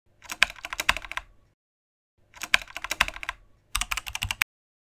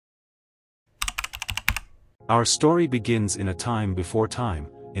Our story begins in a time before time,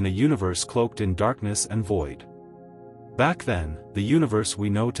 in a universe cloaked in darkness and void. Back then, the universe we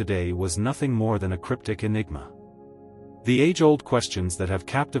know today was nothing more than a cryptic enigma. The age-old questions that have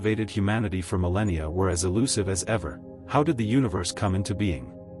captivated humanity for millennia were as elusive as ever. How did the universe come into being?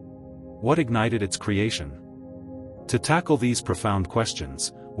 What ignited its creation? To tackle these profound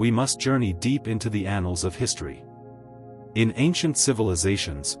questions, we must journey deep into the annals of history. In ancient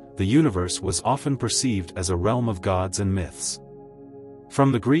civilizations, the universe was often perceived as a realm of gods and myths.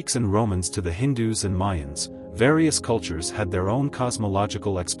 From the Greeks and Romans to the Hindus and Mayans, various cultures had their own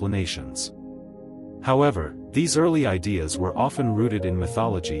cosmological explanations. However, these early ideas were often rooted in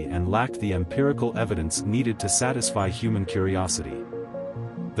mythology and lacked the empirical evidence needed to satisfy human curiosity.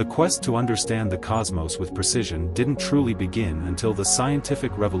 The quest to understand the cosmos with precision didn't truly begin until the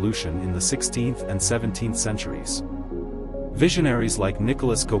scientific revolution in the 16th and 17th centuries. Visionaries like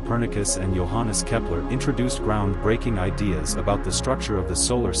Nicholas Copernicus and Johannes Kepler introduced groundbreaking ideas about the structure of the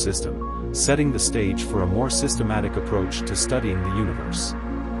solar system, setting the stage for a more systematic approach to studying the universe.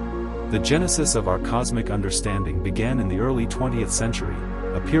 The genesis of our cosmic understanding began in the early 20th century,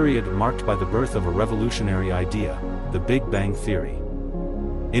 a period marked by the birth of a revolutionary idea, the Big Bang Theory.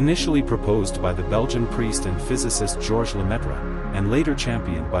 Initially proposed by the Belgian priest and physicist Georges Lemaitre, and later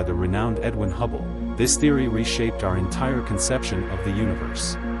championed by the renowned Edwin Hubble, this theory reshaped our entire conception of the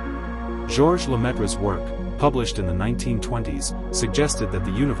universe. Georges Lemaitre's work, published in the 1920s, suggested that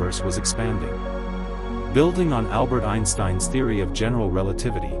the universe was expanding. Building on Albert Einstein's theory of general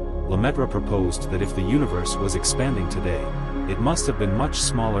relativity, Lemaitre proposed that if the universe was expanding today, it must have been much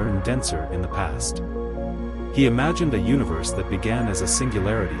smaller and denser in the past. He imagined a universe that began as a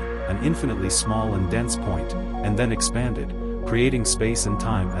singularity, an infinitely small and dense point, and then expanded, creating space and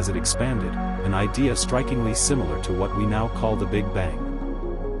time as it expanded, an idea strikingly similar to what we now call the Big Bang.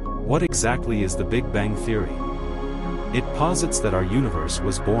 What exactly is the Big Bang Theory? It posits that our universe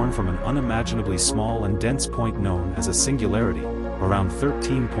was born from an unimaginably small and dense point known as a singularity, around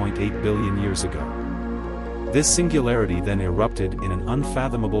 13.8 billion years ago. This singularity then erupted in an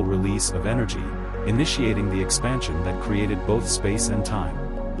unfathomable release of energy, initiating the expansion that created both space and time.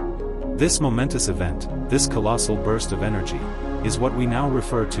 This momentous event, this colossal burst of energy, is what we now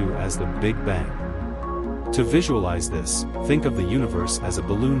refer to as the Big Bang. To visualize this, think of the universe as a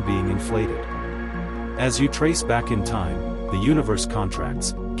balloon being inflated. As you trace back in time, the universe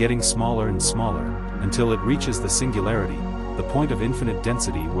contracts, getting smaller and smaller, until it reaches the singularity, the point of infinite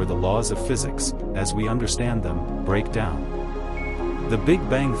density where the laws of physics, as we understand them, break down. The Big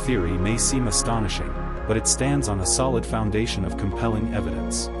Bang Theory may seem astonishing, but it stands on a solid foundation of compelling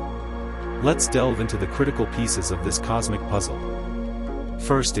evidence. Let's delve into the critical pieces of this cosmic puzzle.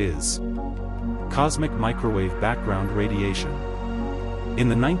 First is cosmic microwave background radiation. In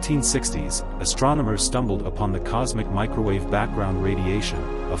the 1960s, astronomers stumbled upon the cosmic microwave background radiation,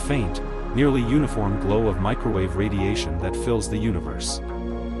 a faint, nearly uniform glow of microwave radiation that fills the universe.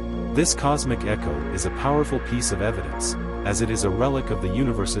 This cosmic echo is a powerful piece of evidence, as it is a relic of the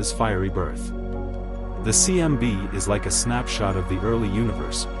universe's fiery birth. The CMB is like a snapshot of the early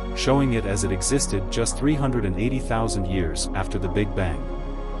universe, showing it as it existed just 380,000 years after the Big Bang.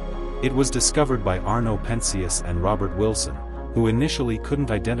 It was discovered by Arno Penzias and Robert Wilson, who initially couldn't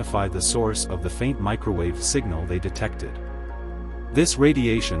identify the source of the faint microwave signal they detected. This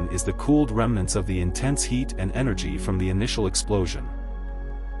radiation is the cooled remnants of the intense heat and energy from the initial explosion.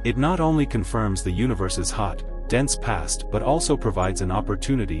 It not only confirms the universe's hot, dense past but also provides an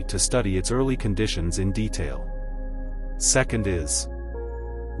opportunity to study its early conditions in detail. Second is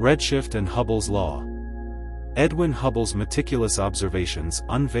redshift and Hubble's law. Edwin Hubble's meticulous observations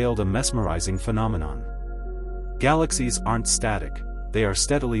unveiled a mesmerizing phenomenon. Galaxies aren't static, they are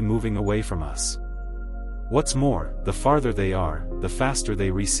steadily moving away from us. What's more, the farther they are, the faster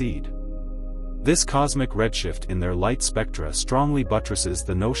they recede. This cosmic redshift in their light spectra strongly buttresses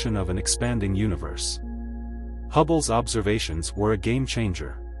the notion of an expanding universe. Hubble's observations were a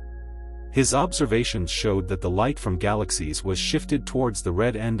game-changer. His observations showed that the light from galaxies was shifted towards the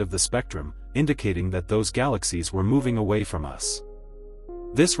red end of the spectrum, indicating that those galaxies were moving away from us.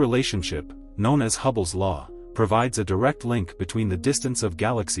 This relationship, known as Hubble's law, provides a direct link between the distance of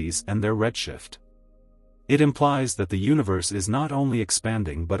galaxies and their redshift. It implies that the universe is not only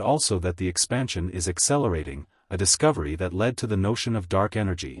expanding but also that the expansion is accelerating, a discovery that led to the notion of dark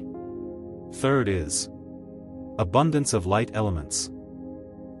energy. Third is abundance of light elements.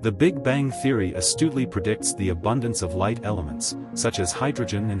 The Big Bang Theory astutely predicts the abundance of light elements, such as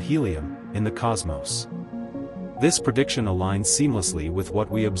hydrogen and helium, in the cosmos. This prediction aligns seamlessly with what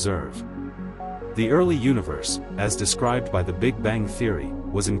we observe. The early universe, as described by the Big Bang Theory,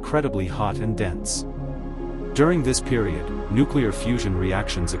 was incredibly hot and dense. During this period, nuclear fusion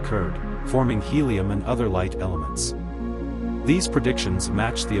reactions occurred, forming helium and other light elements. These predictions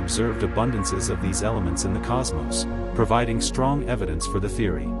matched the observed abundances of these elements in the cosmos, providing strong evidence for the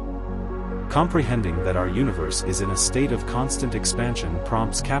theory. Comprehending that our universe is in a state of constant expansion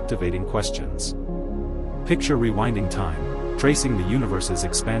prompts captivating questions. Picture rewinding time, tracing the universe's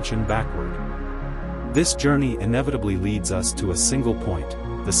expansion backward. This journey inevitably leads us to a single point,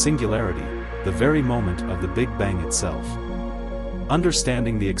 the singularity, the very moment of the Big Bang itself.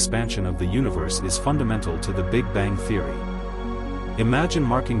 Understanding the expansion of the universe is fundamental to the Big Bang theory. Imagine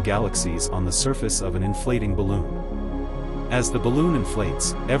marking galaxies on the surface of an inflating balloon. As the balloon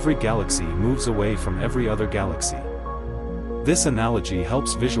inflates, every galaxy moves away from every other galaxy. This analogy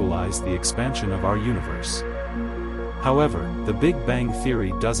helps visualize the expansion of our universe. However, the Big Bang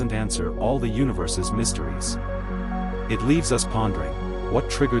theory doesn't answer all the universe's mysteries. It leaves us pondering, what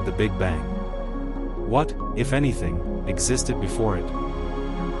triggered the Big Bang? What, if anything, existed before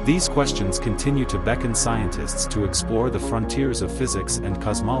it? These questions continue to beckon scientists to explore the frontiers of physics and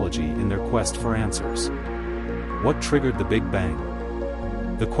cosmology in their quest for answers. What triggered the Big Bang?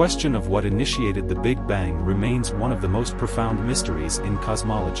 The question of what initiated the Big Bang remains one of the most profound mysteries in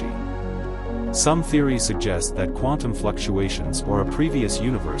cosmology. Some theories suggest that quantum fluctuations or a previous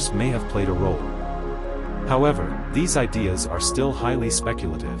universe may have played a role. However, these ideas are still highly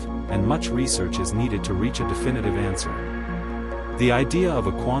speculative, and much research is needed to reach a definitive answer. The idea of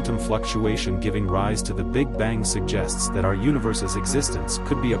a quantum fluctuation giving rise to the Big Bang suggests that our universe's existence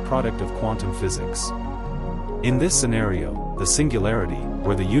could be a product of quantum physics. In this scenario, the singularity,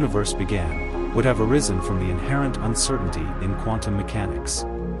 where the universe began, would have arisen from the inherent uncertainty in quantum mechanics.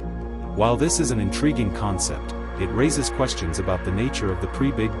 While this is an intriguing concept, it raises questions about the nature of the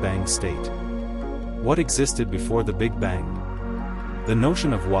pre-Big Bang state. What existed before the Big Bang? The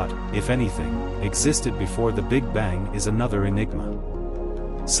notion of what, if anything, existed before the Big Bang is another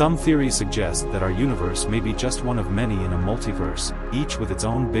enigma. Some theories suggest that our universe may be just one of many in a multiverse, each with its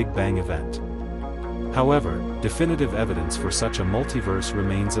own Big Bang event. However, definitive evidence for such a multiverse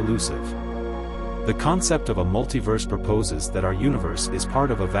remains elusive. The concept of a multiverse proposes that our universe is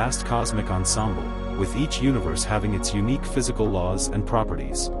part of a vast cosmic ensemble, with each universe having its unique physical laws and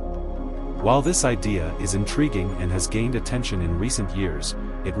properties. While this idea is intriguing and has gained attention in recent years,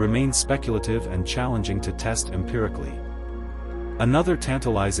 it remains speculative and challenging to test empirically. Another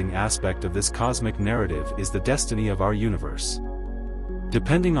tantalizing aspect of this cosmic narrative is the destiny of our universe.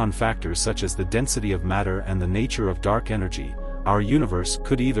 Depending on factors such as the density of matter and the nature of dark energy, our universe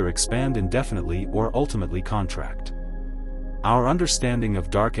could either expand indefinitely or ultimately contract. Our understanding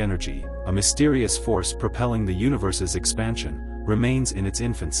of dark energy, a mysterious force propelling the universe's expansion, remains in its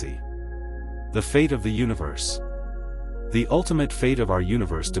infancy. The fate of the universe. The ultimate fate of our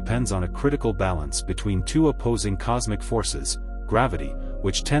universe depends on a critical balance between two opposing cosmic forces, gravity,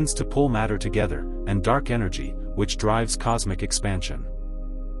 which tends to pull matter together, and dark energy, which drives cosmic expansion.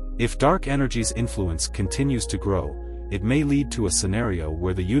 If dark energy's influence continues to grow, it may lead to a scenario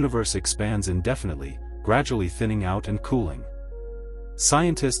where the universe expands indefinitely, gradually thinning out and cooling.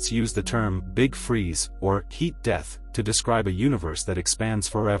 Scientists use the term Big Freeze or heat death to describe a universe that expands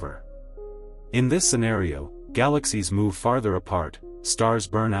forever. In this scenario, galaxies move farther apart, stars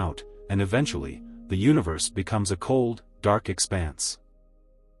burn out, and eventually, the universe becomes a cold, dark expanse.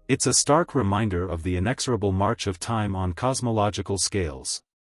 It's a stark reminder of the inexorable march of time on cosmological scales.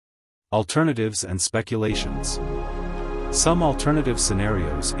 Alternatives and speculations. Some alternative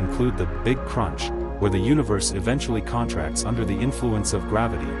scenarios include the Big Crunch, where the universe eventually contracts under the influence of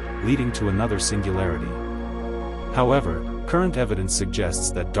gravity, leading to another singularity. However, current evidence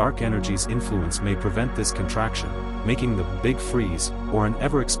suggests that dark energy's influence may prevent this contraction, making the Big Freeze, or an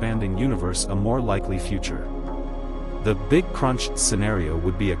ever-expanding universe, a more likely future. The Big Crunch scenario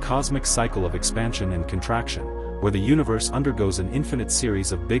would be a cosmic cycle of expansion and contraction, where the universe undergoes an infinite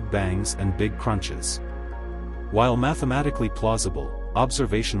series of Big Bangs and Big Crunches. While mathematically plausible,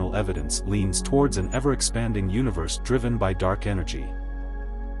 observational evidence leans towards an ever-expanding universe driven by dark energy.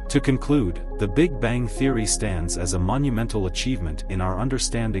 To conclude, the Big Bang theory stands as a monumental achievement in our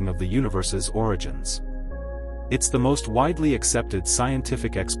understanding of the universe's origins. It's the most widely accepted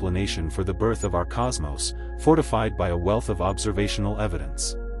scientific explanation for the birth of our cosmos, fortified by a wealth of observational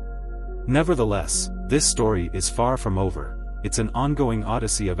evidence. Nevertheless, this story is far from over. It's an ongoing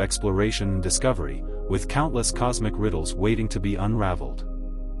odyssey of exploration and discovery, with countless cosmic riddles waiting to be unraveled.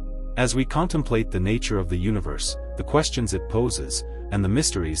 As we contemplate the nature of the universe, the questions it poses, and the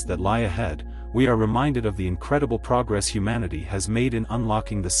mysteries that lie ahead, we are reminded of the incredible progress humanity has made in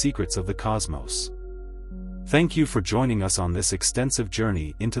unlocking the secrets of the cosmos. Thank you for joining us on this extensive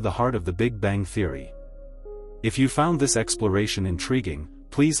journey into the heart of the Big Bang theory. If you found this exploration intriguing,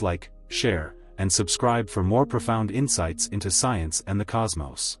 please like, share, and subscribe for more profound insights into science and the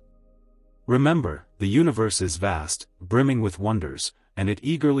cosmos. Remember, the universe is vast, brimming with wonders, and it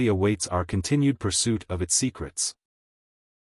eagerly awaits our continued pursuit of its secrets.